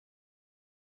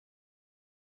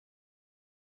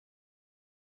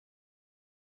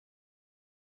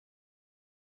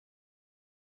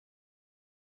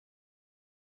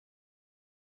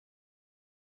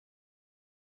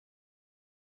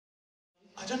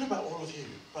I don't know about all of you,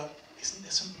 but isn't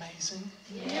this amazing?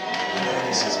 Yeah. You know,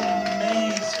 this is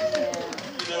amazing.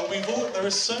 You know, there are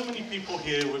so many people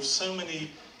here with so many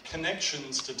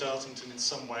connections to Dartington in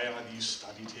some way. Either you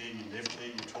studied here, you lived here,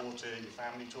 you taught here, your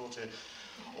family taught here,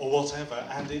 or whatever.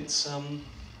 And it's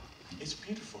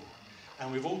beautiful.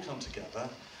 And we've all come together.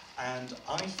 And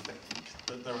I think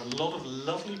that there are a lot of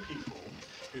lovely people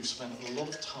who've spent a lot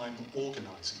of time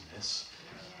organising this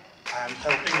and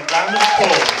helping. A round of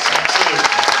applause, absolutely.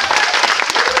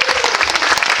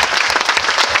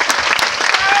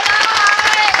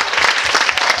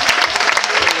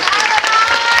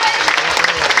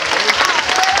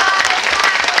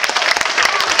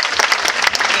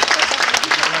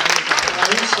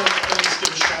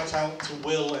 Out to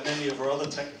Will and any of our other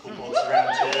technical bods around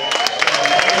here.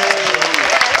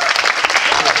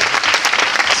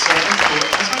 So,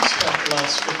 as I've spent the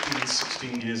last 15,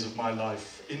 16 years of my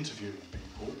life interviewing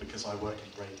people, because I work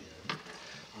in radio,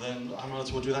 then I might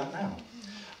as well do that now.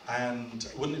 And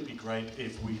wouldn't it be great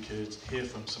if we could hear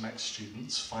from some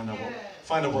ex-students, find out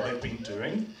what they've been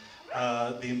doing,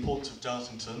 the importance of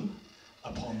Dartington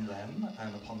upon them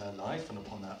and upon their life and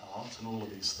upon their art and all of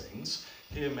these things.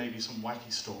 Here maybe some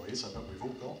wacky stories, I bet we've all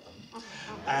got them.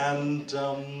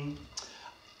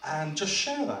 And just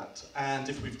share that. And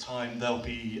if we've time, there'll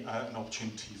be an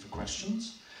opportunity for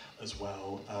questions as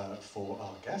well for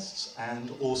our guests.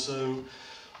 And also,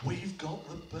 we've got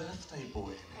the birthday boy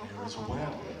in here as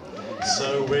well.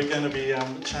 So we're going to be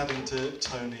chatting to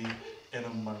Tony in a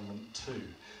moment too.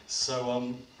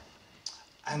 So,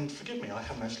 and forgive me, I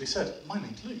haven't actually said, my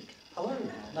name's Luke. Hello,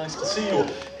 nice to see you all.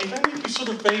 If any of you sort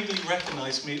of vaguely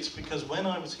recognise me, it's because when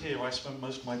I was here, I spent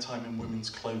most of my time in women's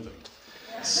clothing.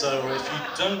 So if you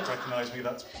don't recognise me,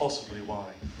 that's possibly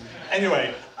why.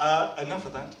 Anyway, enough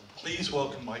of that. Please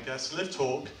welcome my guests, Liv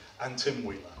Torc and Tim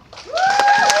Wheeler. I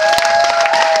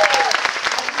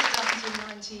was in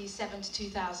 97 to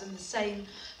 2000, the same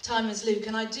time as Luke,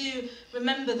 and I do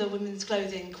remember the women's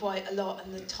clothing quite a lot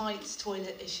and the tights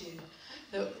toilet issue.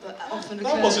 That often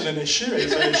occurred. That wasn't an issue, it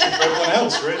was an issue for everyone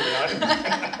else, really.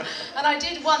 And I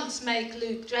did once make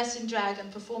Luke dress in drag and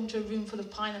perform to a room full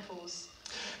of pineapples.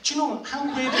 Do you know what, how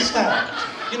weird is that?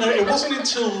 You know, it wasn't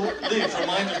until Liv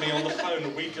reminded me on the phone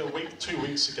 2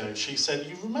 weeks ago, she said,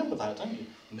 you remember that, don't you?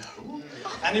 No.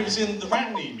 And it was in the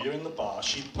Ratnemere in the bar,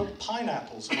 she'd put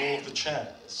pineapples on all of the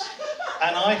chairs,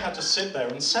 and I had to sit there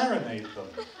and serenade them.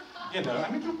 You know,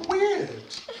 I mean, weird.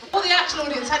 Well, the actual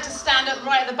audience had to stand up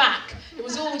right at the back. It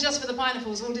was all just for the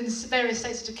pineapples, all in various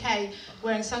states of decay,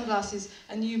 wearing sunglasses,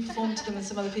 and you performed to them and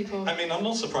some other people. I mean, I'm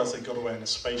not surprised they got away in a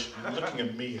spaceship. I mean, looking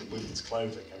at me in women's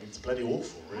clothing, I mean, it's bloody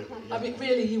awful, really. I mean,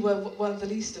 really, you were one of the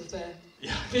least of their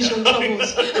visual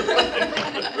troubles.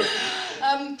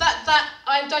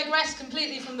 I digress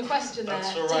completely from the question there.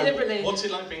 That's all right. Deliberately. What's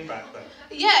it like being back then?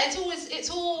 Yeah, it's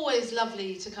always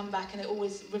lovely to come back, and it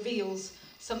always reveals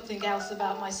something else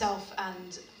about myself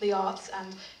and the arts,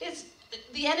 and it's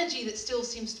the energy that still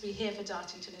seems to be here for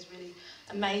Dartington is really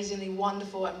amazingly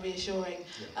wonderful and reassuring.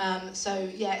 Yeah. So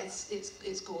yeah,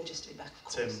 it's gorgeous to be back,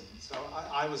 of course. Tim. So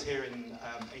I was here in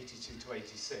 82 to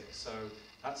 86, so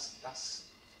that's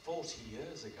 40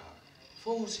 years ago.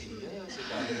 40 years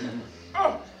ago.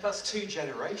 Oh, that's 2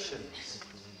 generations.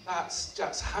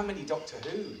 That's how many Doctor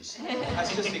Who's?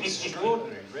 That's just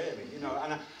extraordinary, really. You know,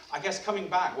 and I guess coming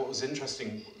back, what was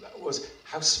interesting was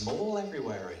how small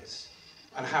everywhere is,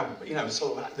 and how, you know,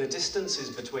 sort of the distances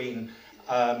between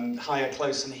higher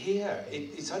close and here.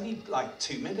 It's only like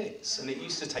 2 minutes, and it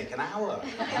used to take an hour.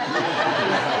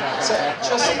 So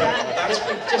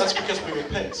that's because we were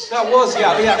pissed. That was,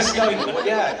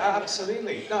 yeah,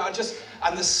 absolutely. No,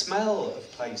 and the smell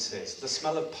of places, the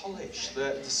smell of polish,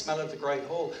 the smell of the Great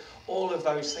Hall, all of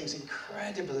those things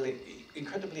incredibly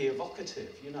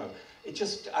evocative, you know. It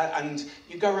just, and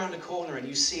you go around a corner and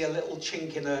you see a little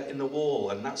chink in the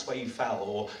wall, and that's where you fell,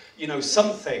 or, you know,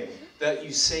 something that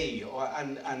you see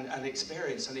and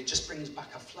experience, and it just brings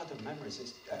back a flood of memories.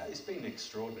 It's been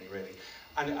extraordinary, really.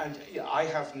 And I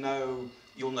have no,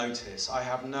 you'll notice, I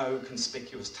have no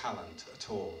conspicuous talent at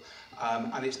all.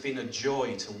 And it's been a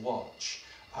joy to watch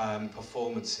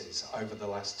performances over the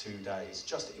last 2 days.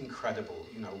 Just incredible,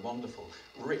 you know, wonderful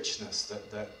richness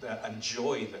and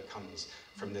joy that comes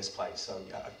from this place. So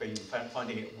I've been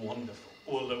finding it wonderful.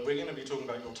 Well, look, we're going to be talking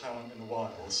about your talent in a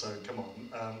while, so come on,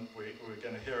 we're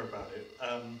going to hear about it.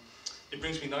 It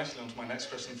brings me nicely on to my next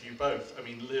question for you both. I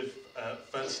mean, Liv,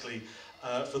 firstly,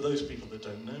 for those people that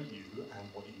don't know you and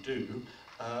what you do,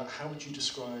 how would you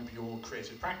describe your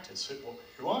creative practice?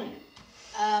 Who are you?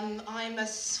 I'm a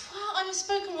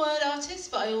spoken word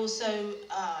artist, but I also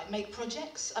make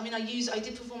projects. I mean, I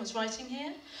did performance writing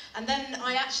here, and then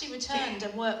I actually returned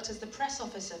and worked as the press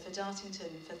officer for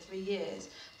Dartington for 3 years,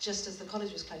 just as the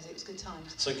college was closing. It was good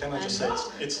times. So can I just say,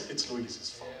 it's Louise's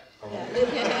fault.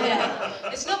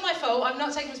 Yeah. It's not my fault. I'm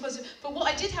not taking responsibility. But what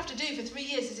I did have to do for 3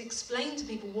 years is explain to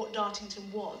people what Dartington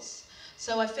was.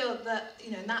 So I felt that,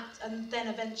 you know, and then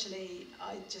eventually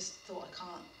I just thought I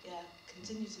can't,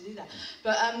 continue to do that.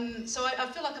 But so I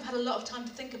feel like I've had a lot of time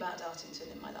to think about Dartington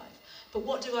in my life. But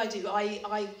what do?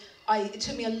 It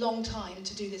took me a long time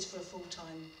to do this for a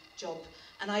full-time job.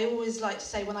 And I always like to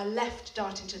say, when I left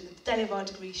Dartington, the day of our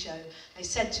degree show, they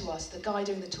said to us, the guy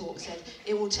doing the talk said,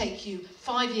 it will take you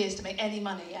 5 years to make any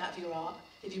money out of your art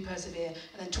if you persevere,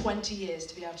 and then 20 years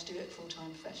to be able to do it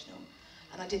full-time professional.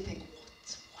 And I did think,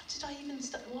 what did I even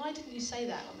start? Why didn't you say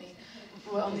that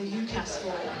on the UCAS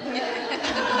forum?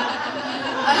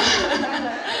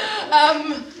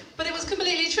 But it was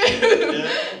completely true.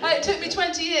 It took me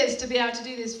 20 years to be able to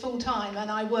do this full time, and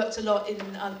I worked a lot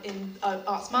in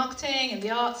arts marketing, in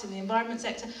the arts, in the environment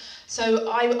sector. So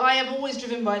I am always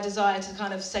driven by a desire to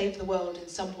kind of save the world in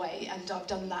some way, and I've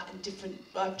done that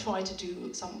I've tried to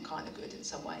do some kind of good in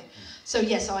some way. So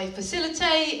yes, I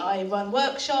facilitate, I run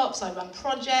workshops, I run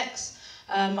projects,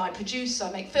 I produce, I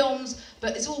make films,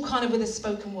 but it's all kind of with a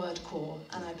spoken word core,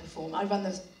 and I perform. I run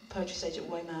the poetry stage at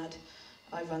Mad.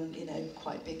 I run,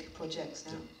 quite big projects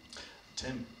now.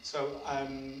 Tim? So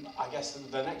I guess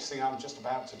the next thing I'm just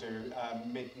about to do,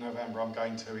 mid-November, I'm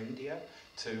going to India,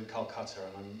 to Calcutta,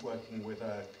 and I'm working with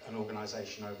an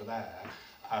organisation over there,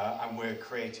 and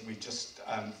we've just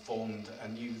formed a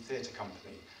new theatre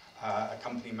company, a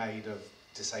company made of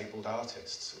disabled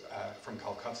artists from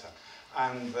Calcutta.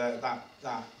 And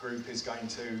that group is going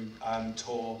to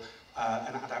tour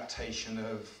an adaptation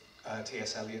of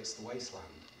T.S. Eliot's The Wasteland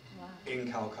in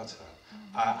Calcutta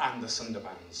and the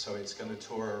Sundarbans. So it's going to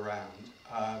tour around.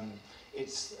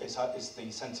 It's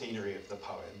the centenary of the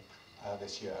poem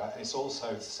this year. It's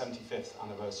also the 75th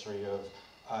anniversary of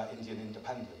Indian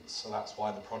independence. So that's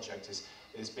why the project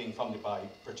is being funded by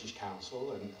British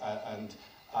Council. And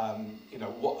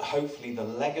hopefully the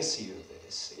legacy of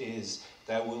this is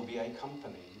there will be a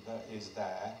company that is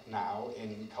there now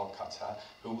in Calcutta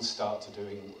who will start to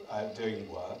doing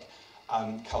work.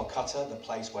 Calcutta, the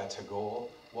place where Tagore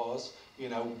was,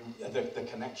 the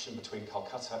connection between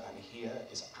Calcutta and here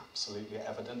is absolutely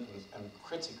evident and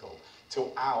critical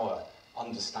to our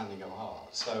understanding of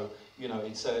art. So,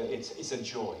 it's a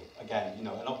joy, again, an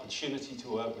opportunity to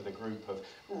work with a group of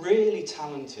really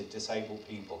talented disabled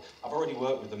people. I've already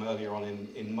worked with them earlier on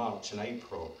in March and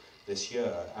April this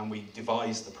year, and we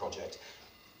devised the project.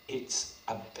 It's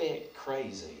a bit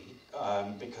crazy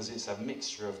because it's a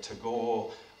mixture of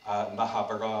Tagore,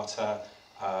 Mahabharata,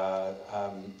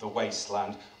 The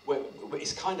Wasteland.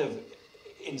 It's kind of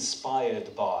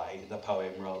inspired by the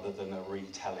poem rather than a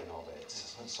retelling of it.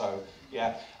 So,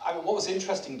 yeah. What was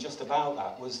interesting just about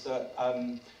that was that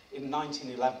in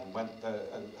 1911, when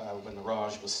the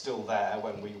Raj was still there,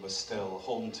 when we were still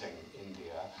haunting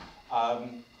India,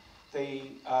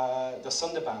 the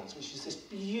Sundarbans, which is this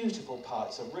beautiful part,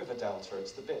 it's a river delta,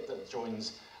 it's the bit that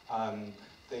joins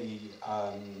the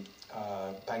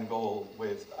Bengal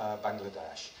with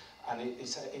Bangladesh, and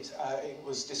it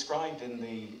was described in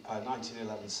the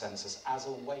 1911 census as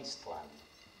a wasteland.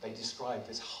 They described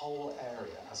this whole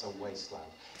area as a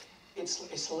wasteland.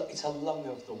 It's a lung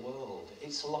of the world.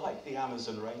 It's like the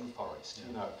Amazon rainforest,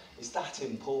 It's that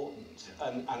important,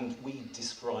 and we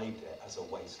described it as a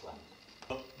wasteland.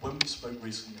 But when we spoke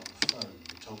recently on the phone,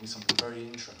 you told me something very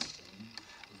interesting,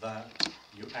 that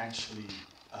you actually,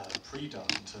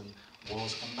 pre-Dartington,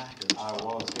 was a maggot. I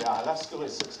was, yeah. I left school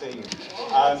at 16.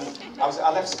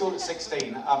 I left school at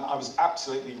 16. I was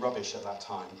absolutely rubbish at that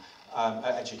time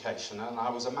at education, and I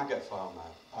was a maggot farmer.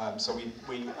 So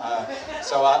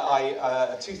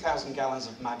I 2,000 gallons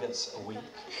of maggots a week,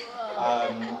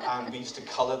 and we used to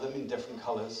colour them in different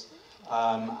colours.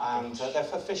 And they're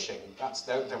for fishing.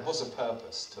 There was a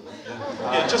purpose to them.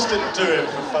 You just didn't do it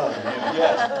for fun.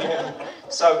 Yeah.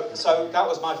 So that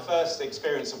was my first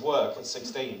experience of work at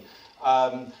 16.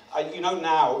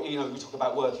 Now, we talk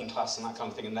about working class and that kind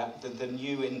of thing, and that the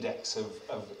new index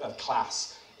of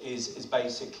class is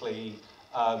basically,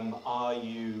 are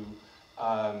you,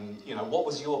 what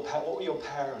were your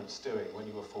parents doing when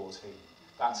you were 14?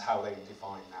 That's how they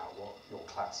define now what your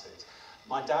class is.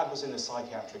 My dad was in a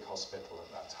psychiatric hospital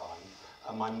at that time,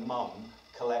 and my mum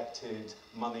collected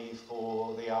money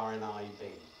for the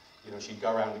RNIB. She'd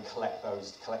go around and collect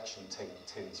those collection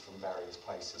tins from various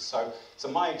places. So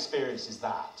my experience is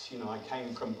that, I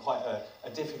came from quite a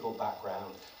difficult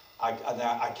background.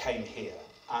 I came here,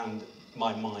 and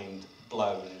my mind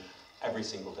blown every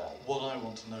single day. What I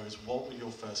want to know is, what were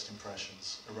your first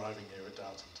impressions arriving here at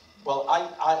Dartington? Well,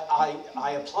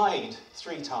 I applied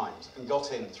 3 times and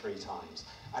got in 3 times.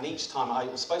 And each time I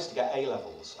was supposed to get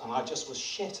A-levels, and I just was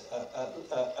shit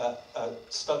at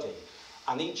studying.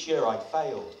 And each year I'd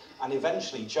failed. And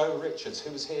eventually Joe Richards,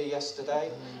 who was here yesterday,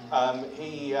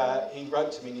 he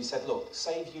wrote to me and he said, look,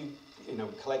 save you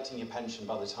collecting your pension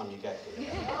by the time you get here.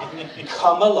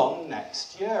 Come along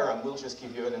next year and we'll just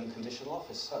give you an unconditional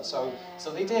office. So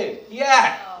they did.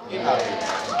 Yeah!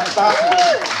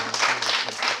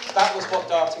 That was what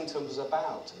Dartington was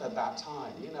about at that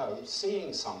time,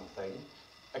 seeing something,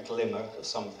 a glimmer of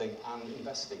something, and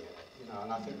investing in it,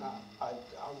 and I think that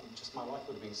my life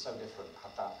would have been so different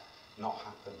had that not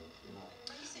happened,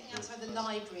 I was sitting outside the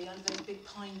library under those big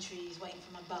pine trees waiting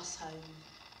for my bus home.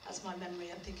 That's my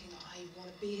memory. I'm thinking, I want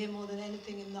to be here more than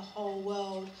anything in the whole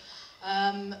world.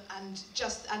 And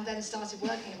then started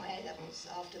working at my A-levels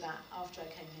after I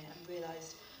came here, and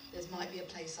realised there might be a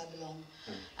place I belong.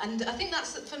 And I think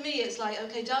that's, for me, it's like,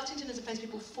 okay, Dartington is a place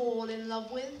people fall in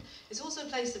love with. It's also a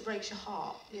place that breaks your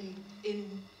heart.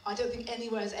 I don't think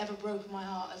anywhere has ever broken my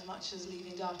heart as much as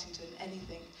leaving Dartington,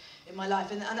 anything in my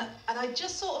life. And I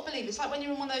just sort of believe, it's like when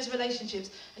you're in one of those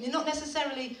relationships, and you're not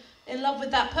necessarily in love with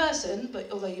that person,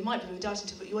 but although you might be with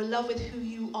Dartington, but you're in love with who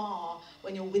you are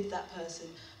when you're with that person.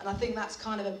 And I think that's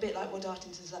kind of a bit like what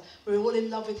Dartington's like. We're all in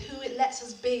love with who it lets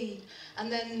us be,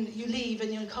 and then you leave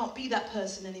and you can't be that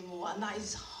person anymore, and that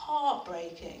is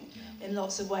heartbreaking in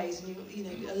lots of ways, and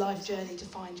a life journey to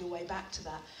find your way back to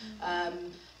that.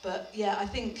 But yeah, I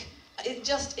think it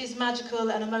just is magical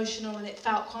and emotional, and it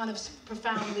felt kind of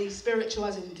profoundly spiritual,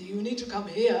 as in, do you need to come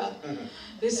here?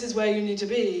 This is where you need to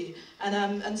be.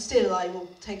 And still I will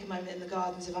take a moment in the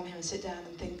gardens if I'm here and sit down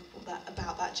and think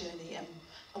about that journey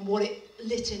and what it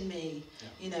lit in me,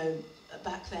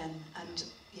 back then. And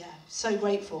yeah, so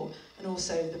grateful. And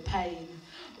also the pain,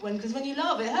 because when you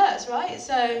love, it hurts, right?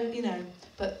 So,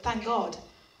 but thank God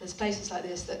there's places like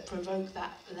this that provoke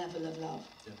that level of love.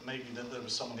 Yeah, maybe that there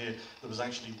was someone here that was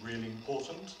actually really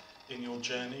important in your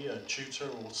journey, a tutor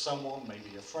or someone,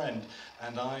 maybe a friend.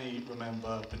 And I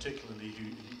remember particularly, who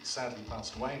sadly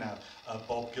passed away now,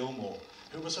 Bob Gilmore,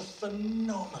 who was a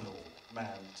phenomenal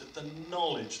man. The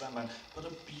knowledge, that man, but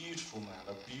a beautiful man,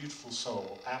 a beautiful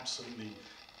soul, absolutely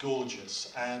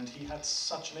gorgeous. And he had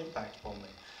such an impact upon me.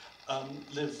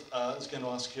 Liv, I was going to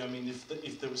ask you,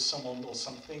 if there was someone or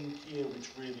something here which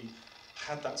really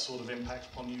had that sort of impact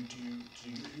upon you,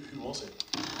 who was it?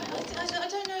 I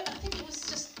don't know, I think it was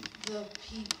just the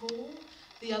people,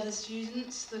 the other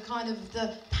students, the kind of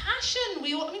the passion.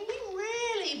 We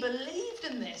really believed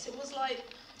in this. It was like,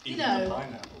 Even the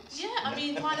pineapples. Yeah,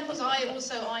 pineapples. I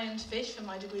also ironed fish for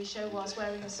my degree show whilst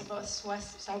wearing a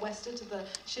sou'wester to the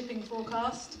shipping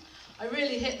forecast. I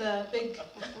really hit the big.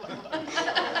 Quite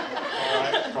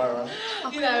right.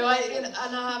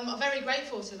 I'm very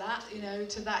grateful to that,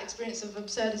 to that experience of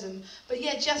absurdism. But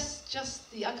yeah, just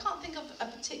I can't think of a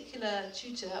particular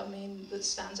tutor, that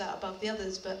stands out above the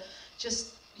others, but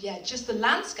just the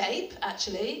landscape,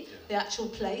 actually, the actual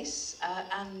place,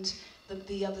 and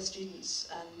the other students,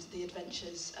 and the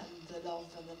adventures, and the love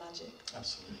and the magic.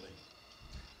 Absolutely.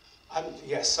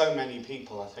 Yes, so many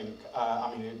people, I think.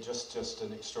 Just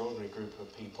an extraordinary group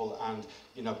of people, and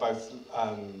both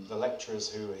the lecturers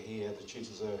who are here, the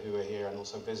tutors who are here, and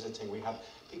also visiting. We had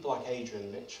people like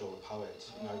Adrian Mitchell, a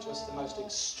poet. Just the most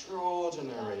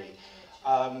extraordinary.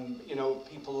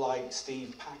 People like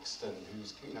Steve Paxton,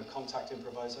 who's contact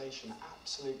improvisation,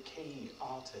 absolute key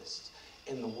artists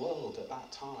in the world at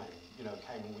that time.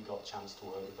 Came and we got a chance to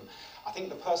work with them. I think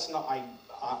the person that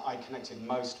I connected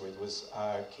most with was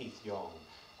Keith Young,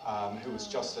 who was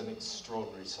just an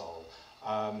extraordinary soul.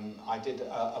 I did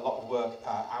a lot of work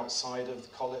outside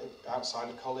of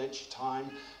college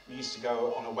time. We used to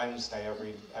go on a Wednesday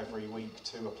every week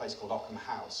to a place called Ockham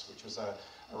House, which was a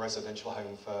residential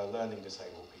home for learning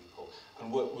disabled people,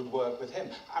 and would work with him.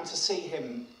 And to see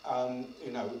him,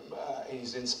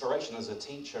 his inspiration as a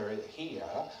teacher here,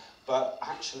 but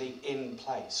actually in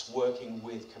place, working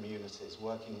with communities,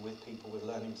 working with people with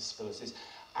learning disabilities,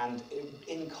 and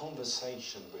in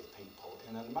conversation with people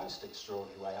in a most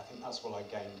extraordinary way. I think that's what I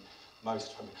gained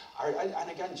most from it. And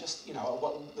again, just,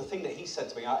 the thing that he said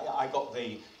to me, I got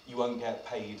the, you won't get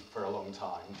paid for a long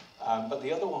time, but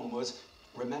the other one was,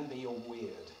 remember you're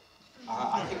weird.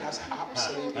 I think that's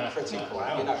absolutely critical,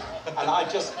 And I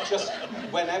just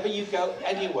whenever you go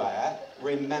anywhere,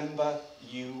 remember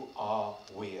you are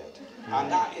weird.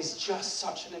 And that is just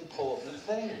such an important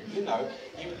thing, you know.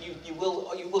 You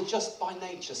will just by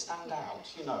nature stand out,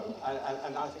 you know,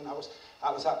 and I think that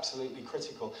was absolutely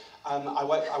critical. I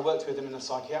worked with him in a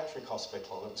psychiatric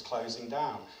hospital that was closing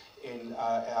down, and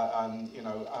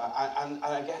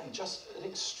again, just an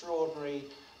extraordinary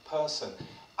person.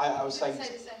 I was saying.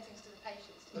 Say the same things to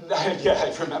the patients.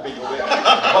 Yeah, remember your way.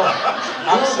 Well,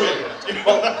 absolutely.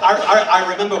 Well, I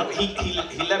remember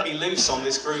he let me loose on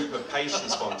this group of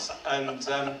patients once, and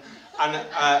so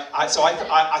I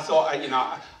thought, you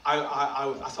know,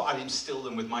 I thought I'd instill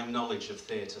them with my knowledge of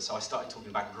theatre, so I started talking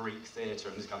about Greek theatre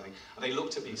and this kind of thing, and they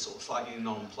looked at me sort of slightly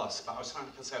nonplussed, but I was trying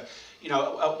to say, you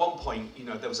know, at one point, you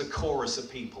know, there was a chorus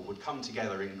of people would come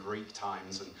together in Greek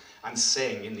times and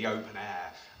sing in the open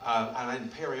air, and then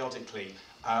periodically,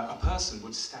 a person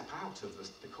would step out of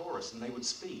the chorus and they would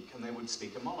speak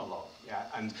a monologue, yeah,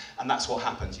 and that's what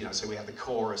happened, you know. So we had the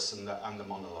chorus and the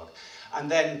monologue, and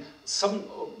then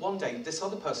one day this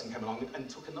other person came along and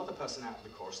took another person out of the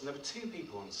chorus, and there were two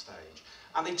people on stage,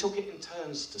 and they took it in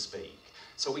turns to speak.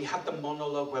 So we had the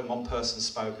monologue when one person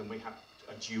spoke, and we had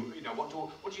a duo, you know, what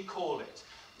do you call it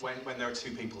when there are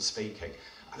two people speaking?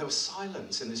 And there was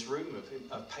silence in this room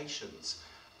of patients.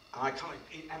 And I kind of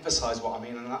emphasised what I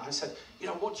mean, and I said, you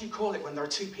know, what do you call it when there are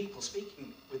two people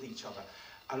speaking with each other?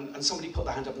 And somebody put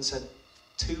their hand up and said,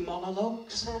 two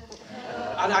monologues?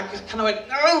 And I kind of went,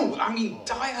 no, I mean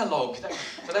dialogue.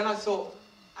 But then I thought,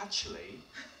 actually,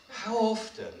 how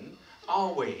often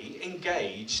are we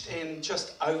engaged in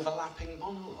just overlapping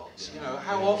monologues? You know,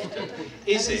 how often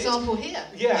is it? An example here.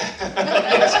 Yeah,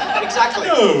 yes, exactly.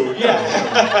 No,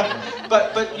 yeah.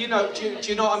 But you know, do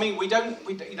you know what I mean? We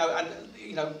you know, and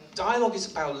you know, dialogue is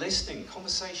about listening.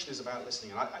 Conversation is about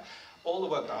listening. And all the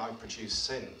work that I've produced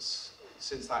since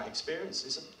that experience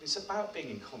is about being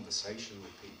in conversation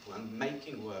with people and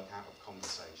making work out of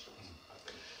conversation. I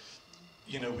think.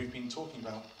 You know, we've been talking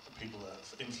about the people that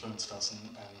have influenced us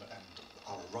and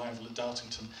our arrival at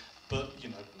Dartington, but, you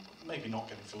know, maybe not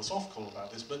getting philosophical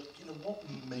about this, but, you know, what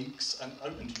makes, and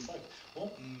open to you both,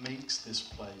 what makes this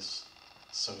place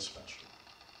so special?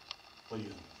 What do you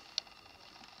think?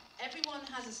 Everyone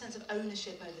has a sense of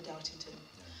ownership over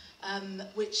Dartington,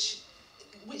 which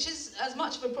is as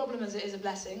much of a problem as it is a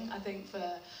blessing, I think,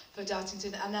 for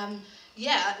Dartington. And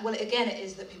yeah, well, again, it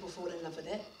is that people fall in love with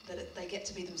it, that they get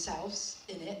to be themselves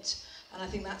in it, and I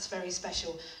think that's very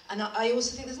special. And I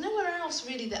also think there's nowhere else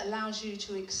really that allows you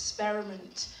to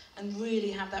experiment and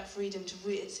really have that freedom to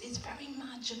it's very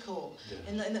magical.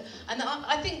 Yeah. And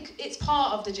I think it's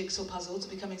part of the jigsaw puzzle to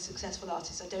becoming successful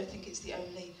artists. I don't think it's the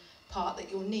only part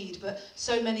that you'll need, but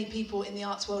so many people in the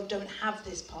arts world don't have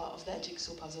this part of their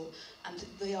jigsaw puzzle, and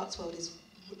the arts world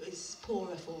is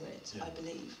poorer for it, yeah. I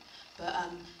believe. But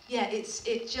yeah,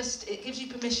 it gives you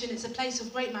permission. It's a place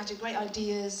of great magic, great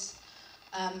ideas.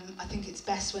 I think it's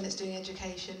best when it's doing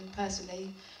education,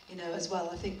 personally, you know, as well.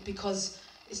 I think because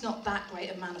it's not that great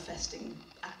at manifesting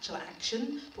actual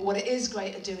action, but what it is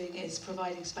great at doing is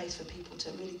providing space for people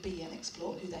to really be and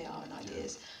explore who they are and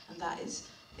ideas, yeah. And that is,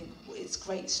 I think, it's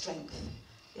great strength.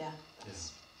 Yeah.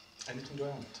 Yes. Anything to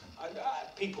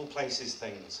add? People, places,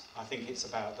 things. I think it's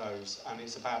about those, and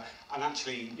it's about, and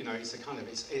actually, you know, it's a kind of,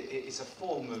 it's a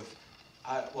form of,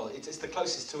 well, it's the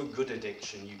closest to a good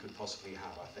addiction you could possibly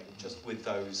have, I think, just with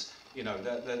those, you know,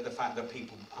 the fact that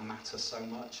people matter so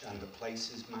much, and the place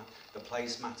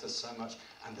matters so much,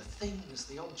 and the things,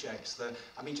 the objects,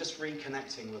 I mean, just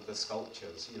reconnecting with the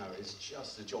sculptures, you know, is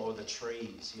just a joy. The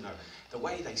trees, you know, the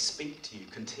way they speak to you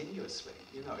continuously,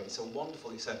 you know, it's a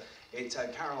wonderful,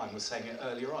 Caroline was saying it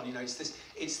earlier on, you know, it's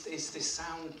this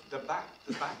sound, the back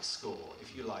score,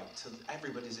 if you like, to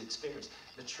everybody's experience.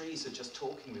 The trees are just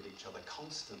talking with each other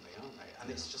constantly, aren't they? And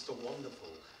it's just a wonderful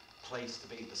place to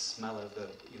be. The smell of the,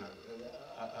 you know,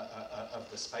 of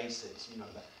the spaces, you know,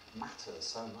 that matters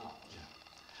so much. Yeah.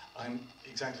 I'm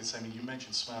exactly the same. You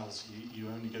mentioned smells. You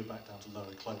only go back down to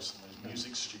Lower Close and those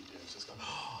music studios. It's like,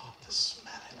 oh, the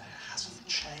smell in there hasn't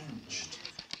changed.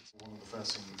 One of the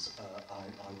first things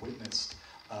I witnessed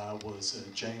was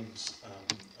James,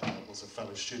 was a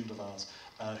fellow student of ours,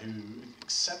 who,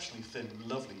 exceptionally thin,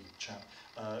 lovely chap,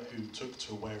 who took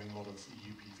to wearing a lot of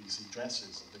UPVC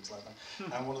dresses and things like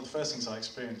that. And one of the first things I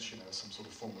experienced, you know, as some sort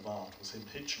of form of art, was him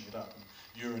hitching it up and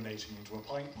urinating into a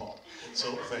pint pot,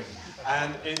 sort of thing.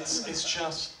 And it's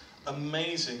just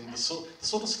amazing, the sort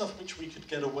of stuff which we could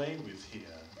get away with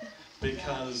here.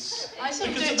 Because I sort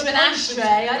of do it to an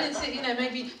ashtray. I didn't see, you know,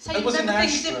 maybe say you remember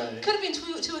things. It could have been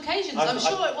two occasions. I'm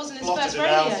sure it wasn't his first radio.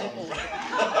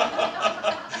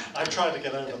 I tried to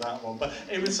get over that one, but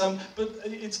it was but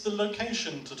it's the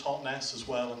location to Totnes as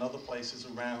well, and other places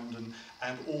around, and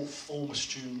all former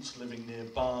students living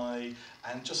nearby,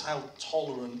 and just how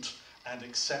tolerant and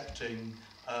accepting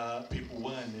people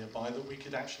were nearby, that we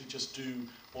could actually just do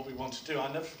what we wanted to do.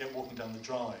 I never forget walking down the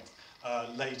drive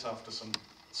late after some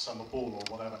summer ball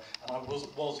or whatever, and I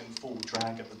was in full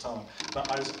drag at the time, but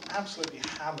I was absolutely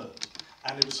hammered,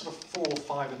 and it was sort of 4 or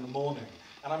 5 in the morning,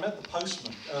 and I met the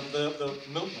postman, the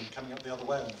milkman coming up the other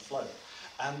way on the float,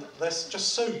 and they're just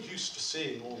so used to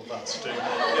seeing all of us doing,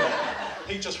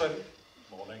 he just went,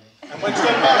 morning, and went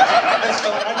straight back. And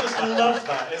so I just love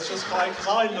that. It's just like, because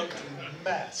I looked a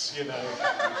mess,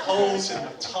 holes in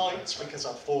the tights because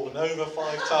I've fallen over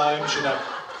 5 times,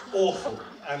 awful,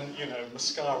 and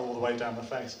mascara all the way down the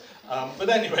face. But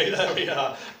anyway, there we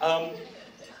are.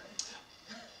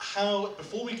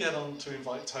 Before we get on to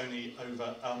invite Tony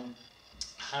over,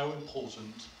 how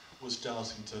important was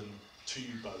Dartington to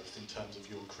you both in terms of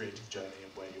your creative journey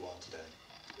and where you are today?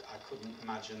 I couldn't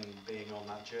imagine being on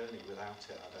that journey without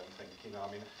it. I don't think. I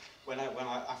mean,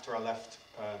 after I left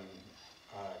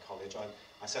college,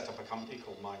 I set up a company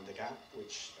called Mind the Gap,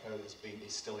 which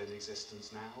is still in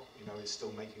existence now. Is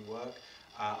still making work.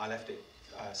 I left it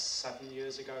 7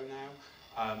 years ago now,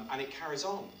 and it carries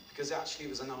on because actually it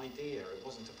was an idea. It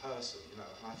wasn't a person.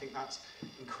 And I think that's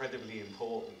incredibly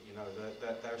important.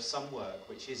 That there's some work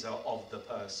which is of the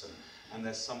person, and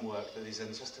there's some work that is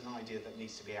just an idea that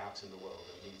needs to be out in the world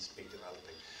and needs to be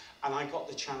developing. And I got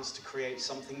the chance to create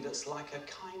something that's like a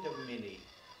kind of mini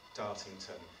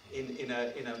Dartington in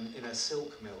a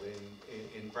silk mill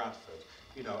in Bradford,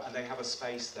 and they have a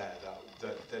space there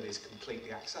that is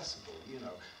completely accessible,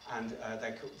 and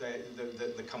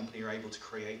the company are able to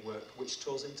create work which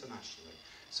tours internationally.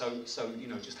 So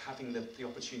just having the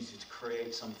opportunity to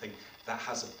create something that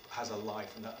has a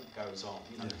life and that goes on.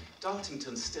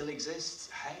 Dartington still exists.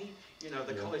 Hey,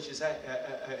 the college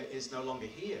is no longer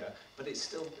here, but it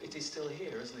is still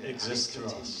here, isn't it? It exists through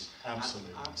us.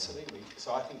 Absolutely. Absolutely.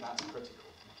 So I think that's critical.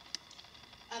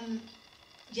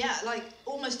 Yeah, like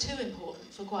almost too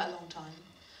important for quite a long time.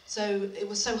 So it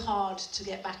was so hard to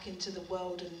get back into the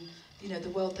world, and the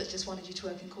world that just wanted you to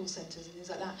work in call centres and things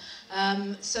like that.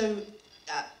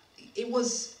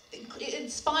 It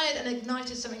inspired and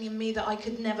ignited something in me that I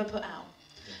could never put out,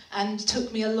 and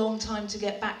took me a long time to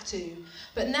get back to.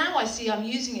 But now I see I'm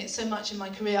using it so much in my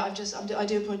career. I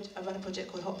run a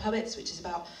project called Hot Poets, which is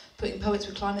about putting poets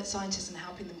with climate scientists and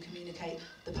helping them communicate.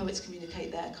 The poets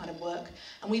communicate their kind of work,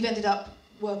 and we've ended up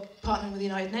partnering with the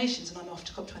United Nations, and I'm off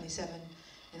to COP27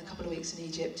 in a couple of weeks in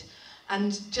Egypt,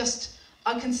 and just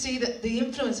I can see that the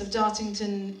influence of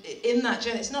Dartington in that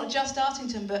journey. It's not just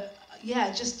Dartington, but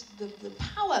yeah, just the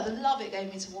power, the love it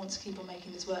gave me to want to keep on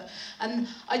making this work. And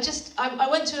I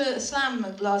went to a slam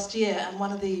last year, and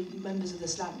one of the members of the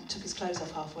slam took his clothes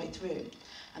off halfway through,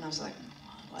 and I was like,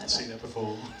 whatever. Seen it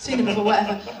before,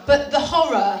 whatever. But the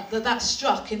horror that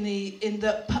struck in the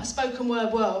spoken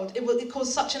word world, it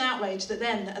caused such an outrage that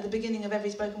then, at the beginning of every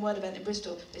spoken word event in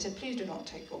Bristol, they said, please do not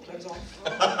take your clothes off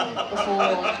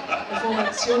before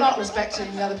performance. You're not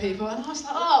respecting the other people. And I was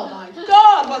like, oh my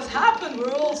God, what's happened?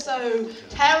 We're all so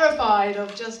terrified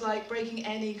of just like breaking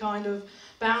any kind of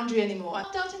boundary anymore.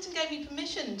 Dartington gave me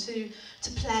permission to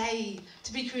play,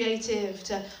 to be creative.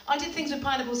 I did things with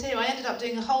pineapples here. I ended up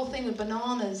doing a whole thing with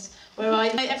bananas, where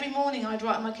every morning I'd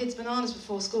write my kids' bananas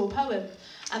before school poem,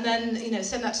 and then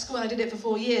send that to school. And I did it for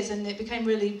 4 years, and it became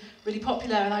really, really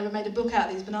popular. And I made a book out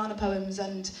of these banana poems,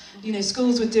 and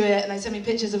schools would do it, and they send me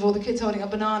pictures of all the kids holding up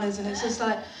bananas, and it's just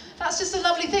like, that's just a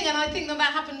lovely thing. And I think that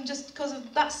happened just because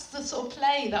that's the sort of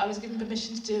play that I was given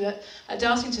permission to do at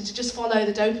Dartington, to just follow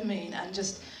the dopamine and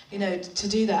just to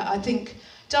do that. I think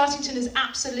Dartington has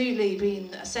absolutely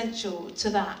been essential to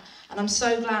that, and I'm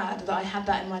so glad that I had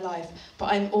that in my life.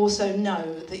 But I also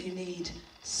know that you need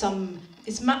some.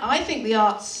 I think the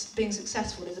arts being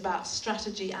successful is about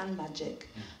strategy and magic,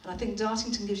 and I think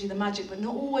Dartington gives you the magic, but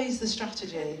not always the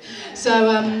strategy.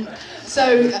 So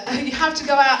you have to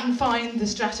go out and find the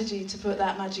strategy to put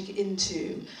that magic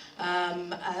into,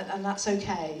 and that's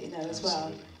okay, as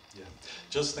well. Yeah.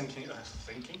 Just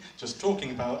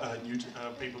talking about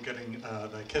people getting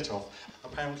their kit off.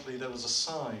 Apparently there was a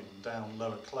sign down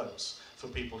Lower Close for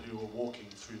people who were walking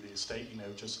through the estate,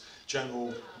 just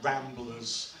general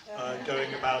ramblers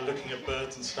going about looking at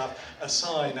birds and stuff. A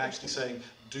sign actually saying,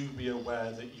 do be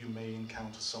aware that you may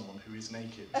encounter someone who is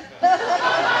naked.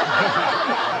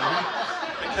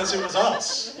 Because it was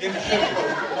us, not me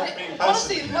personally.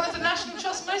 Honestly, one of the National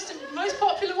Trust's most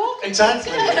popular walking.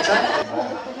 Exactly.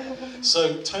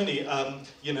 So, Tony,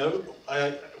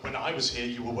 when I was here,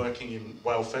 you were working in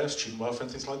welfare, student welfare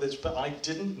and things like this, but I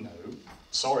didn't know,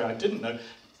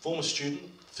 former student,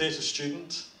 theatre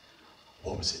student,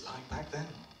 what was it like back then?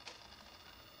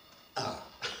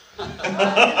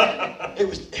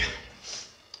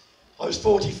 I was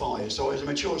 45, so I was a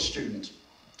mature student,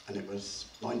 and it was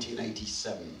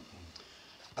 1987.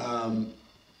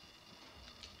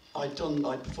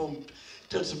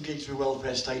 Did some gigs with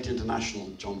Welfare State International,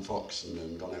 John Fox, and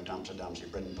then gone out to Amsterdam, see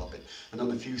Brendan Puppet, and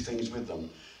done a few things with them,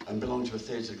 and belonged to a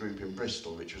theatre group in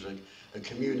Bristol, which was a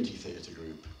community theatre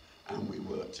group, and we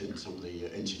worked in some of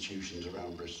the institutions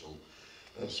around Bristol,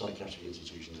 psychiatric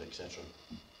institutions, etc.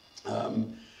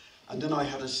 And then I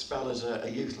had a spell as a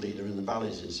youth leader in the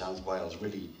valleys in South Wales,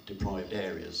 really deprived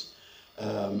areas,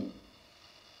 and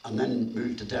then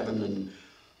moved to Devon and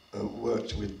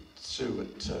worked with Sue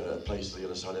at a place on the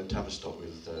other side of Tavistock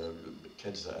with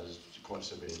kids that had quite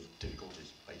severe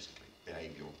difficulties, basically,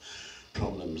 behavioural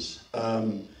problems.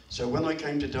 So when I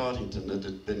came to Dartington, there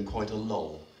had been quite a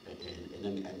lull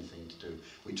in anything to do.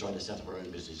 We tried to set up our own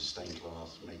business, a stained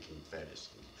glass, making various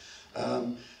things.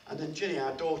 And then Ginny,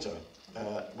 our daughter,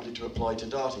 wanted to apply to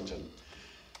Dartington,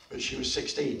 but she was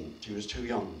 16, she was too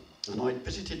young. And I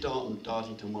visited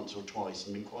Dartington once or twice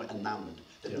and been quite enamoured.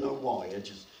 Didn't know why, it's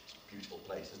a beautiful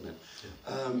place, isn't it?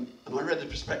 Yeah. And I read the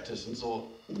prospectus and thought,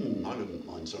 I wouldn't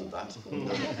mind some of that.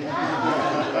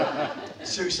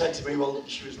 Sue said to me, well,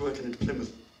 she was working at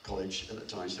Plymouth College at the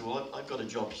time, she said, well, I've got a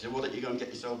job. She said, well, why don't you go and get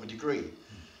yourself a degree?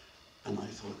 And I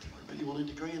thought, do I really want a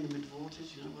degree in the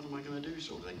mid-40s? You know, what am I going to do,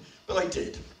 sort of thing? But I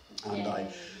did, and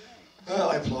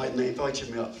I applied, and they invited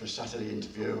me up for a Saturday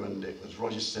interview, and it was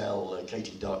Roger Sell,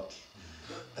 Katie Duck,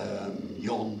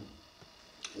 Jon,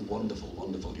 wonderful,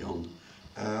 wonderful Jon.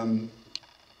 And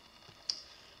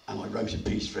I wrote a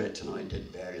piece for it, and I did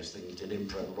various things, did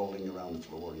improv, rolling around the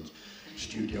floor, and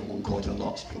studio one quite a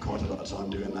lot, spent quite a lot of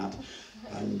time doing that.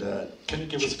 And can you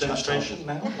give us a demonstration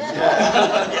now?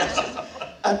 Yes.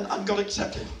 And got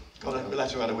accepted. Got a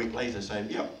letter out a week later saying,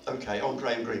 yeah, okay, on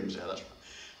Graham Greene was there, that's right.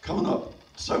 Come on up.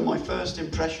 So my first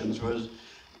impressions were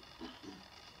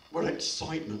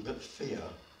excitement, but fear,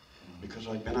 because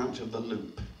I'd been out of the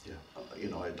loop. Yeah. You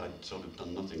know, I'd sort of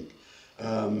done nothing.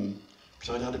 Because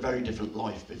I'd had a very different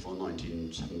life before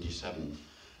 1977,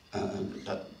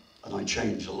 and I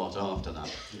changed a lot after that.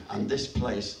 Yeah. And this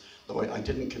place, though I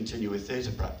didn't continue with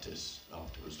theatre practice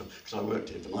afterwards, because I worked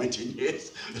here for 19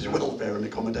 years as welfare and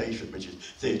accommodation, which is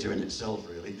theatre in itself,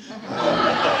 really.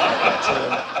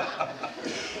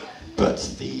 But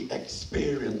the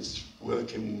experience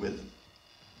working with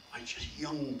just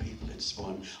young people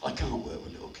inspire me. I can't work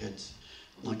with little kids,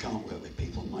 and I can't work with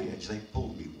people my age. They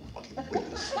bore me fucking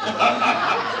witless.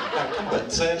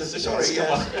 But sorry,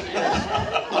 yes,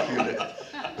 not you,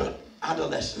 but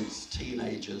adolescents,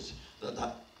 teenagers,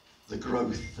 the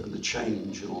growth and the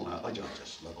change and all that. I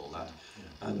just love all that.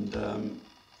 Yeah. And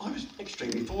I was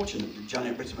extremely fortunate.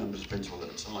 Janet Ritterman was principal at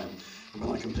the time. And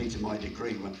when I completed my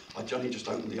degree, I only just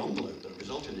opened the envelope that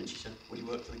resulted in it, she said, will you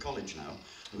work for the college now?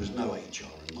 There was no HR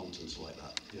and nonsense like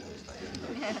that.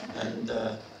 Yeah. And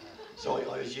so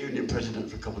I was union president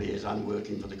for a couple of years and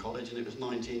working for the college, and it was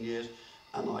 19 years,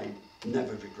 and I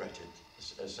never regretted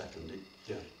a second.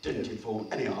 It didn't inform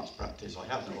any arts practice. I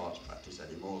have no arts practice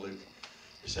anymore, Luke,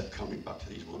 except coming back to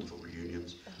these wonderful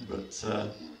reunions. But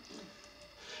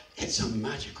it's a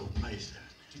magical place.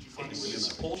 Did you find it really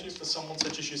supportive for someone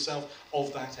such as yourself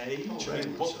of that age? Oh, I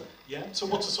mean, So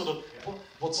what's a sort of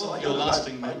what's some of your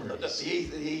lasting memories?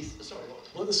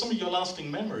 What are some of your lasting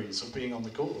memories of being on the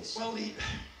course? Well, the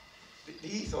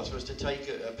ethos was to take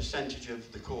a percentage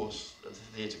of the course, of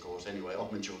the theatre course anyway,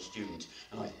 of mature students,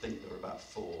 and I think there were about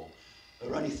 4. There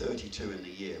were only 32 in the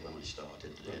year when I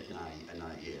started in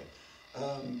our year.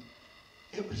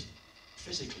 It was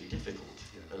physically difficult.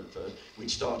 Yeah. We'd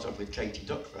start off with Katie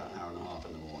Duck for about an hour and a half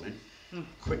in the morning,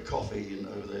 quick coffee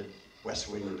over the west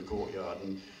wing of the courtyard,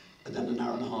 and then an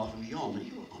hour and a half of Jon.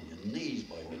 You were on your knees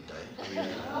by midday. I mean,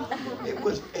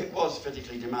 it was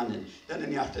physically demanding. Then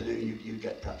in the afternoon you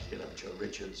get perhaps you'd have Joe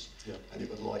Richards, and it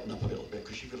would lighten up a little bit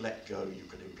because you could let go, you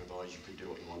could improvise, you could do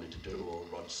what you wanted to do, or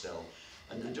Rod Sell,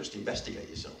 and just investigate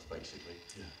yourself basically.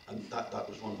 Yeah. And that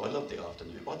was one. I loved the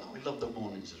afternoon. I loved the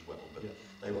mornings as well, but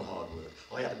they were hard work.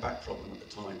 I had a back problem at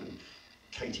the time, and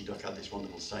Katie Duck had this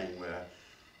wonderful saying where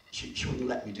she wouldn't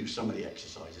let me do some of the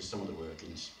exercises, some of the work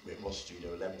it was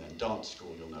Studio 11 then, dance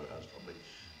school, you'll know it as probably.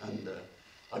 And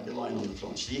I'd be lying on the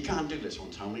floor and she'd say, you can't do this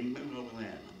one time, will you move over there?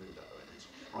 And I moved that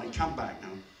way. Right, come back now.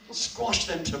 Squash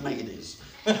them tomatoes.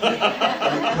 And you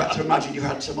had to imagine you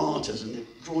had tomatoes and you'd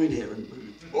groin here and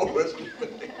move forward.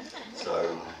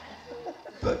 So,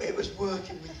 but it was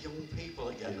working with young people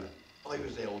again. I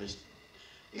was the oldest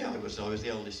Yeah, I was the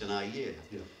eldest in our year.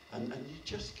 Yeah. And you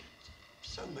just get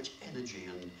so much energy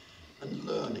and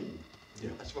learning. Yeah.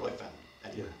 That's what I found.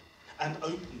 Anyway. Yeah. And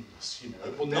openness, you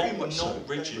know. Well, Very not much so,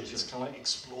 very rigid, much it's so. kind of like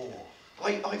explore.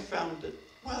 I found that,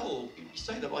 well, you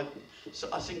say that,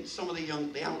 I think some of the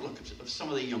outlook of some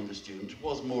of the younger students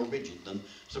was more rigid than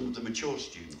some of the mature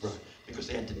students. Right. Because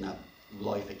they didn't have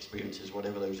life experiences,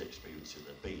 whatever those experiences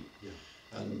had been. Yeah.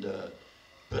 And,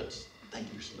 but they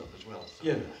loosened up as well. So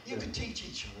Yeah. You could teach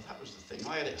each other, that was the thing.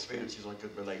 I had experiences, I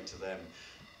could relate to them.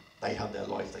 They had their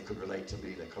life, they could relate to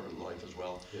me, their current life as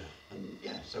well. Yeah. And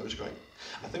yeah, so it was great.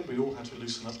 I think we all had to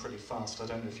loosen up pretty fast. I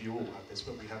don't know if you all had this,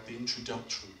 but we had the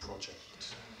introductory project.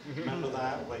 Remember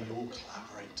that, where you all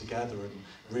collaborate together and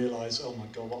realise, oh my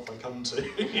God, what have I come to?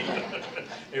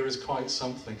 It was quite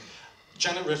something.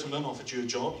 Janet Ritterman offered you a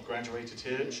job, you graduated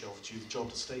here, she offered you the job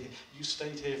to stay here. You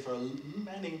stayed here for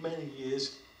many, many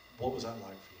years. What was that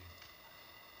like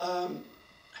for you?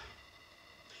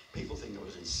 People think I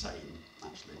was insane,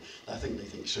 actually. I think they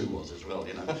think Sue was as well,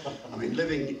 you know. I mean,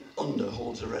 living under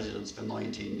halls of residence for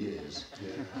 19 years.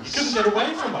 Yeah. You couldn't get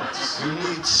away from us. You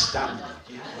need stamina.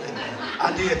 Yeah.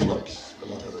 And earplugs a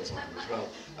lot of the time as well.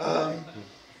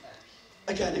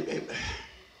 Again,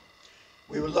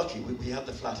 we were lucky. We had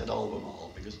the flat at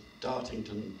Albemarle because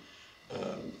Dartington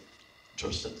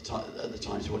Trust at the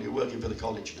time said, well, you're working for the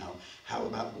college now, how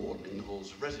about wardening the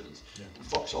halls of residence? Yeah. And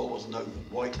Foxhole wasn't open,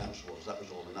 White House was, that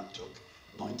was all, and that took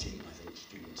 19, I think,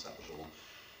 students, that was all.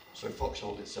 So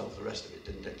Foxhole itself, the rest of it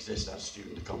didn't exist as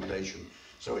student accommodation.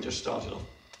 So we just started off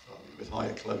with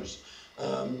higher close.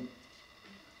 And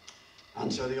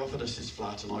so they offered us this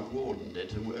flat and I wardened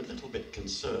it and we're a little bit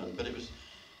concerned, but it was,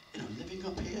 you know, living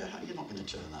up here, you're not going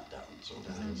to turn that down, sort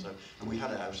of thing. So, and we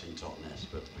had a house in Totnes,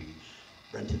 but we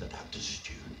rented it out to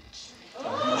students.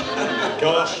 Oh,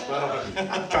 gosh, well.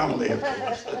 And family, of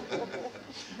course.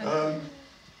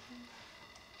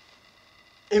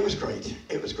 It was great.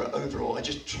 It was great overall. I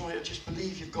just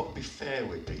believe you've got to be fair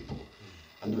with people.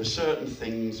 And there were certain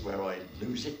things where I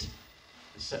lose it.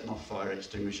 Setting off fire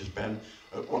extinguishers, Ben,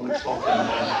 at 1 o'clock in the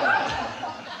morning.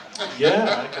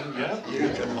 Yeah, I can, yeah.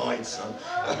 You can hide, son.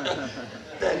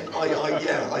 Then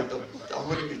I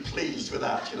wouldn't be pleased with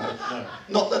that, you know. No.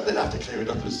 Not that they'd have to clear it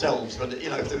up themselves, but you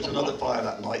know, if there was another fire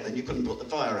that night, then you couldn't put the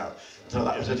fire out. So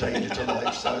that was a danger to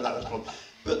life. So that was one.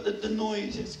 But the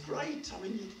noise is great. I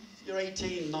mean, you're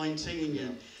 18,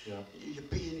 19, you're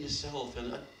being yourself,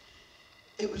 and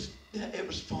it was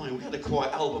fine. We had a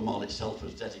quiet. Albemarle itself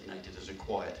was designated as a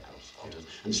quiet house,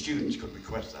 and students could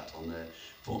request that on their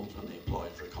forms when they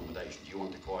applied for accommodation. Do you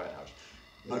want a quiet house?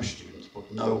 Most students,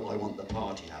 but no, I want the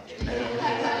party house.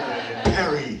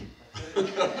 Perry.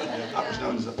 That was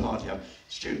known as a party house.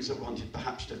 Students that wanted,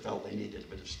 perhaps they felt they needed a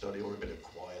bit of study or a bit of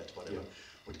quiet, whatever,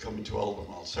 would come into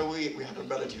Albemarle. So we had a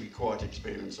relatively quiet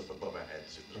experience up above our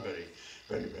heads. It was very,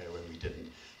 very rare when we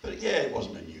didn't. But yeah, it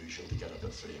wasn't unusual to get up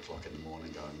at 3 o'clock in the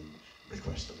morning, go and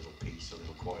request a little peace, a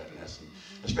little quietness, and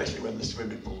especially when the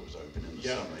swimming pool was open in the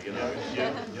summer, you know.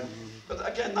 Yeah. But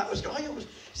again, that was, I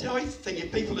think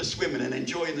if people are swimming and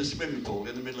enjoying the swimming pool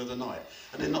in the middle of the night,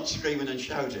 and they're not screaming and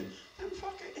shouting, then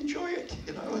fuck it, enjoy it,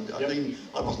 you know. I mean,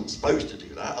 I wasn't supposed to do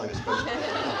that. I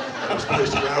was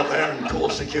supposed to go out there and call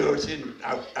security and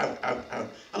out.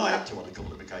 And I had to on a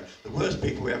couple of occasions. The worst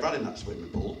people we ever had in that swimming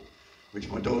pool, which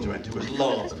my daughter went to, was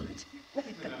Larben.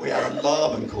 We had a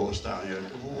Larben course down here.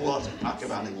 What a pack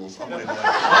of animals.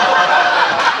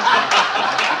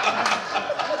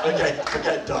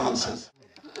 Forget dancers.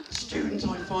 Students,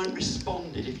 I find,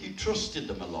 responded. If you trusted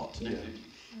them a lot, and if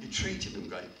you treated them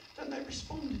great, then they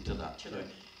responded to that, you know.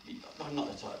 I'm not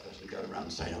the type of person to go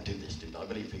around saying, I'll do this, do that. I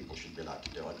believe people should be allowed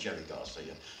to do. Like Jerry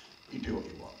Garcia, you do what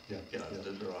you want. Yeah. You know,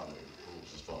 there are no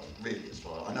rules as far as,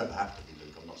 I know there have to be,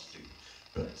 Luke, I'm not stupid.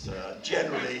 But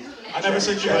generally... I never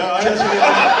said you were.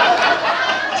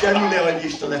 Generally, I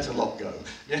used to let a lot go.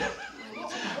 Yeah.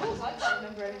 I don't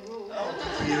remember any rules.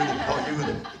 You were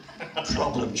the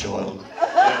problem child.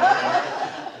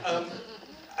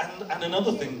 And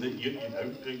another thing that you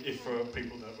know, if for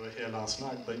people that were here last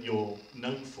night, that you're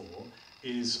known for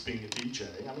is being a DJ.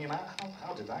 I mean,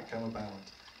 how did that come about?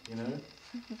 You know?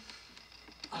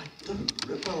 I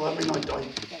don't. Well, I mean, I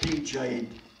DJ'd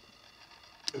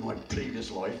in my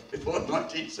previous life before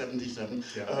 1977,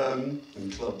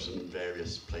 in clubs and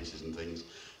various places and things.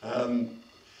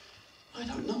 I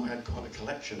don't know, I had quite a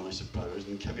collection, I suppose,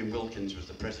 and Kevin Wilkins was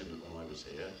the president when I was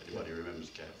here, anybody remembers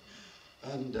Kev.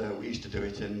 And we used to do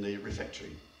it in the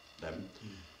refectory then,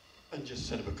 and just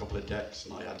set up a couple of decks,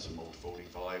 and I had some old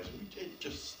 45s, and it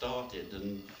just started,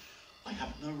 and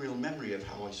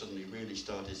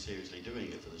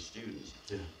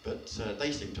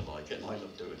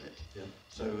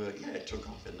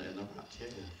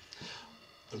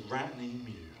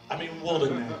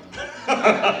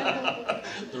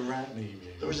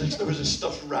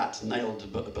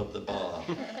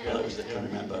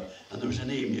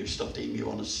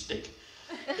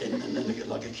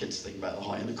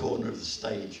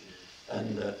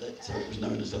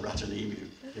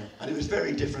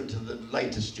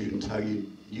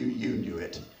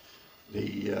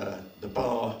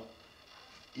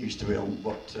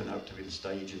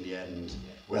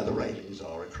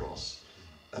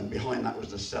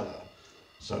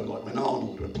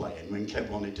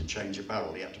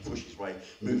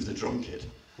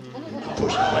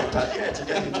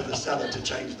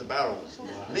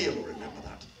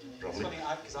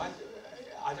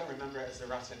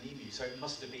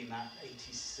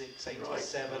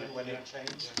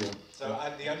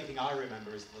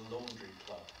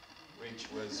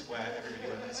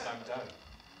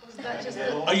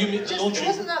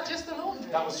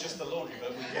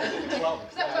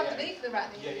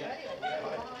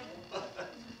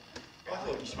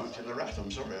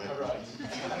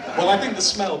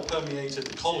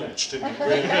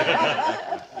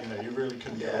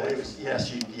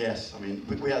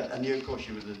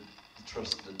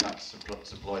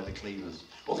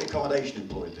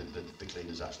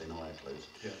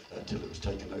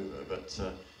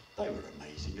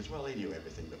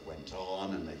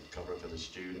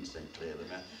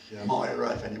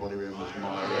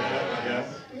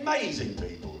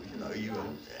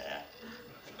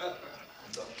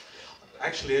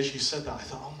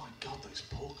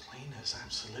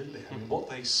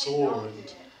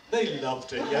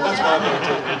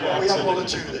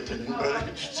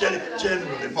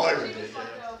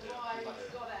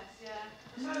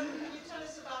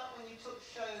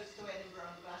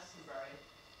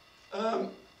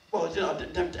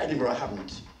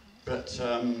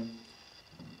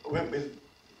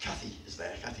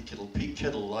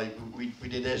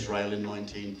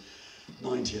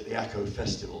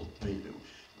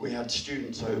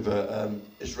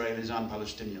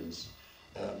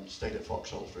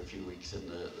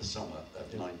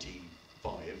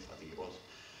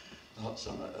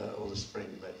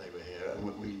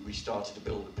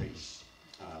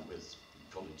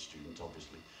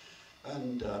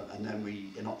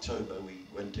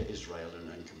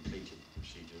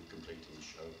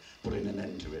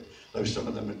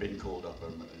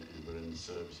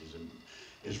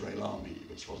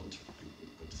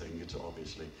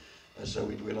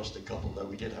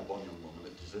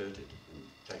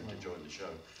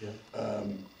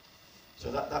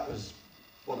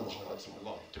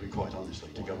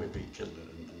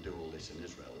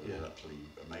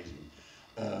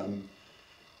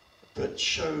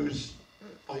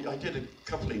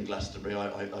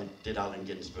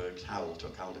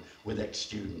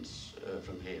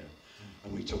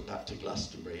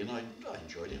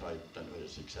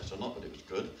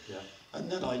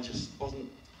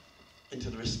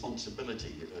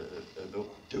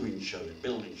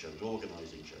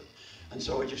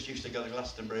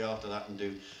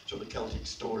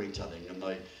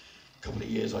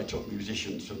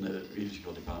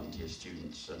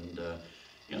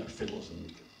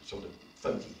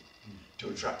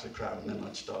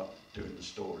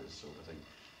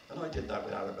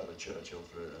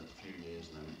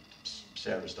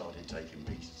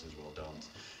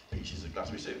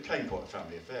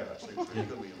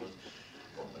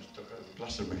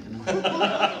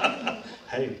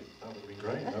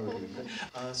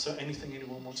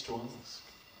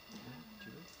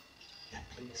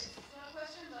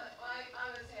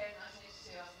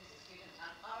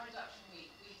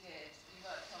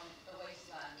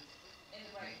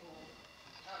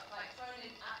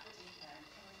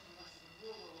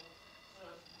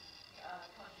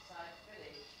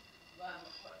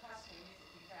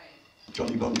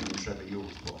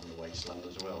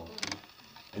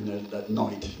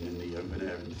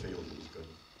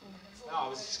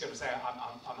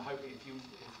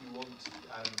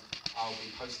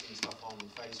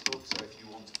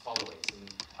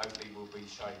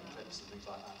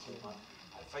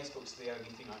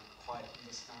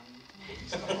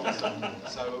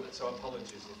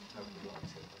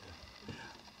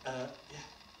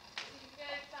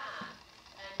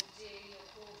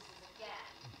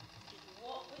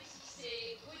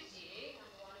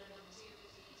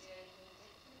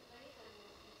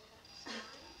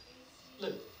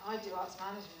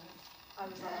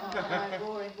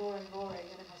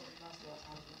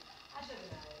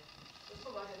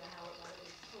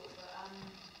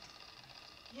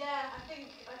Yeah, I think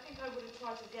I would have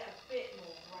tried to get a bit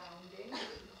more grounding,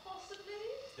 possibly.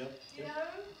 Yep. You know,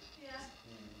 yeah.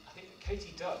 I think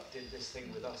Katie Duck did this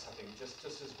thing with us, I think, just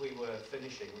as we were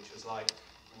finishing, which was like,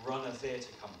 run a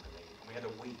theatre company, and we had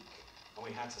a week, and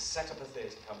we had to set up a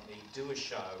theatre company, do a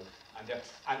show,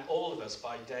 and all of us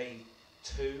by day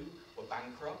 2 were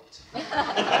bankrupt.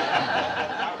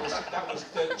 that was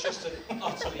just an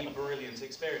utterly brilliant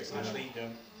experience, and actually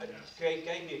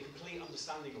gave me a complete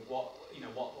understanding of what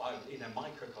I, in a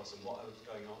microcosm, what I was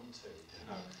going on to, you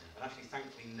know. And actually,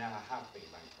 thankfully, never have been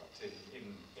bankrupt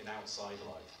in outside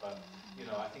life. But you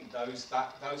know, I think those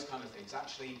kind of things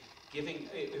actually giving.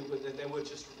 There were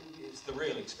just it's the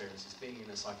real experiences being in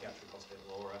a psychiatric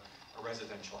hospital or a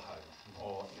residential home,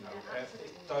 or you know,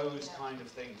 those kind of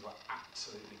things were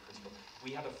absolutely critical.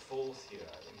 We had a 4th year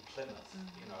in Plymouth,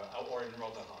 you know, or in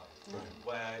Rotherhithe,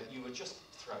 where you were just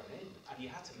thrown in and you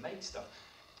had to make stuff.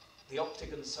 The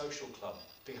Octagon Social Club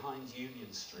behind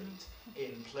Union Street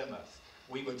in Plymouth,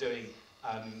 we were doing,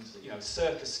 you know,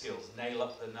 circus skills, nail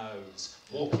up the nose,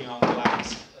 walking on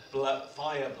glass,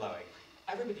 fire blowing.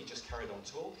 Everybody just carried on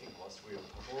talking whilst we were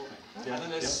performing. Yeah. And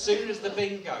then as soon as the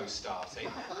bingo started,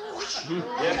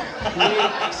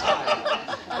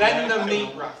 then the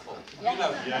meat raffle. You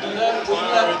know,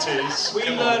 we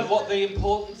learned what the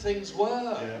important things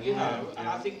were, you know, and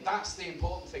I think that's the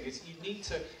important thing, is you need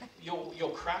to,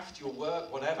 your craft, your work,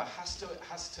 whatever,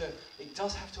 it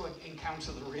does have to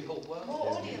encounter the real world.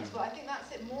 More audience, but I think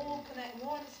that's it, more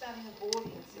understanding of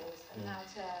audiences and how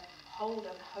to hold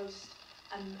and host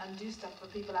and do stuff for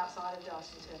people outside of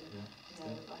Dartington. You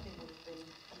know, I think would have been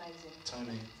amazing.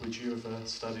 Tony, would you have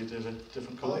studied at a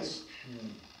different course?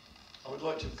 I would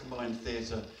like to combine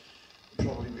theatre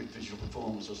probably with visual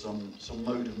performance or some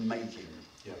mode of making,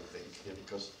 I think,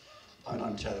 because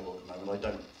I'm terrible at the moment. I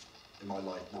don't, in my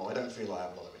life now, I don't feel I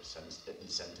have a lot of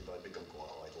incentive. I've become quite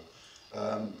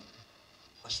idle.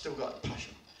 I still got a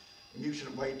passion.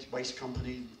 Mutant Waste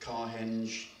Company,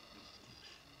 Carhenge.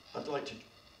 I'd like to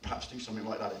perhaps do something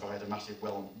like that if I had a massive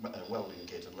welding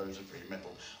kit and loads of free metal.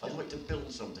 I'd like to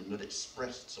build something that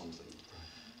expressed something.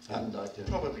 And I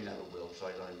probably never will,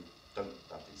 because I don't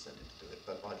have the incentive to do it,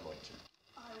 but I'd like to.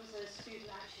 I was a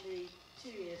student actually 2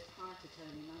 years prior to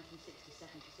Tony, 1967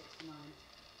 to 69,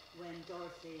 when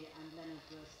Dorothy and Leonard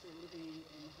were still living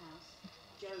in the house.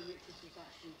 Joe Richards was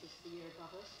actually just the year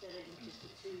above us. It was just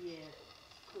a 2-year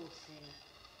course here.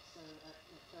 So at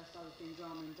first I was doing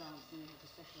drama and dance, and then I had to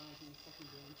specialise in the second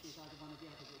year and choose either one or the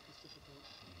other, which was difficult.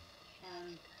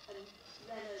 And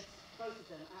Leonard, both of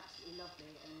them, absolutely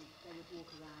lovely, and they would walk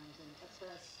around, and at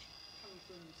first, coming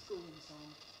from school and so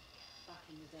on, back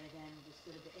in the day then, was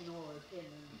still a bit in awe of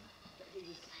him, but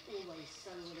he was always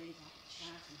so willing to have a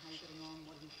chat and how you're getting on,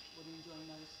 what are you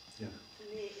enjoying most. For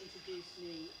me, it introduced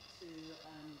me to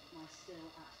my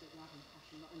still absolute love and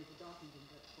passion, not only for Dartington,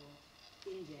 but for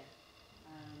India.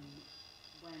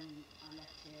 When I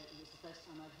left here, it was the first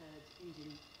time I'd heard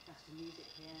Indian classical music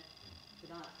here.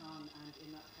 Vidayak Khan and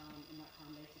Imrat Khan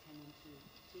later came on to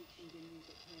teach Indian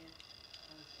music here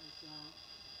as well.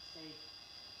 Stayed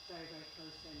very, very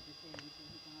close friends with him until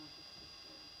he died just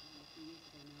a few years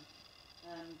ago now.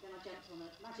 Then I jumped on a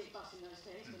magic bus in those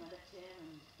days when I left here,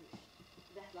 and which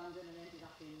left London and ended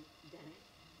up in Delhi.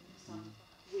 Some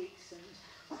weeks and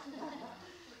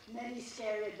many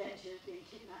scary adventures, being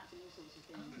kidnapped and all sorts of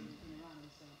things in Iran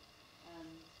and so on.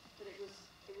 But it was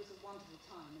a wonderful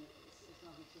time, and it's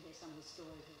lovely to hear some of the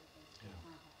stories of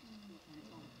how that came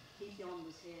on. Keith Yon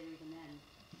was here even then,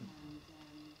 and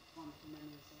wonderful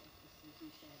memories as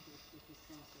you shared with his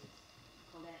classes.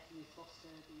 Colette, Ruth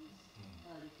Foster, these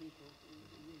early people who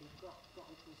really got the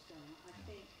course going. I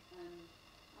think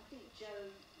Joe,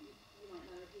 you might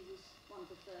know, he was one of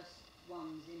the first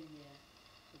ones in here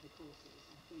for the courses.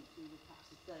 I think we were perhaps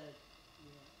the 3rd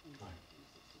year in 1967.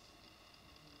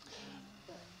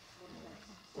 But what else?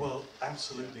 Well,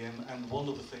 absolutely, and one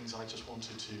of the things I just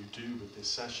wanted to do with this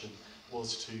session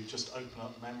was to just open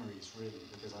up memories, really,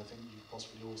 because I think you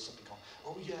possibly all suddenly go,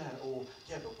 oh yeah, or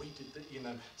yeah, but we did that, you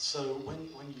know. So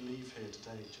when you leave here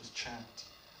today, just chat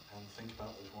and think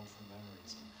about those wonderful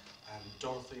memories. And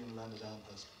Dorothy and Leonard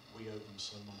Alpers, we owe them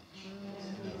so much. You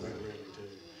know, we really do.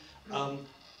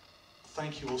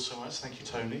 Thank you all so much. Thank you,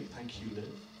 Tony. Thank you, Liv.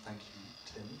 Thank you,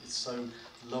 Tim. It's so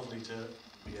lovely to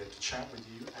be able to chat with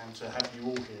you and to have you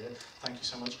all here. Thank you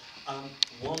so much.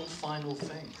 One final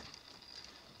thing.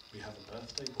 We have a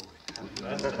birthday boy.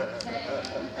 Happy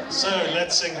birthday. So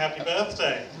let's sing happy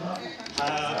birthday.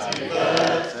 Happy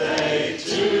birthday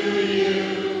to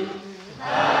you.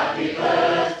 Happy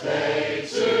birthday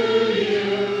to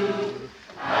you.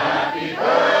 Happy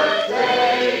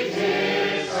birthday,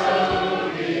 dear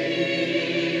Tony.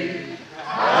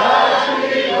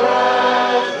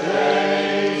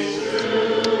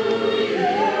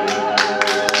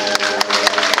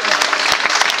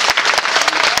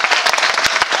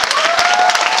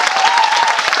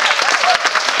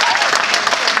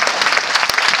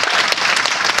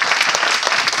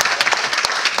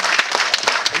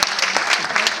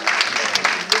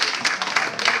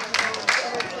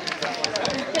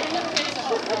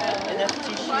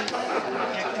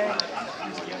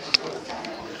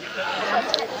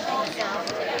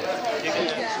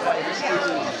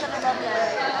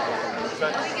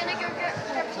 going to go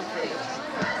grab some food?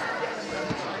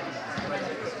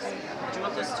 Do you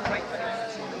want us to wait for you?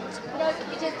 No,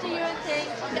 you just do your own thing.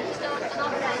 I'll get to start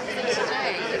another round. It's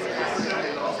today, isn't it?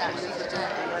 It's actually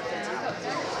today.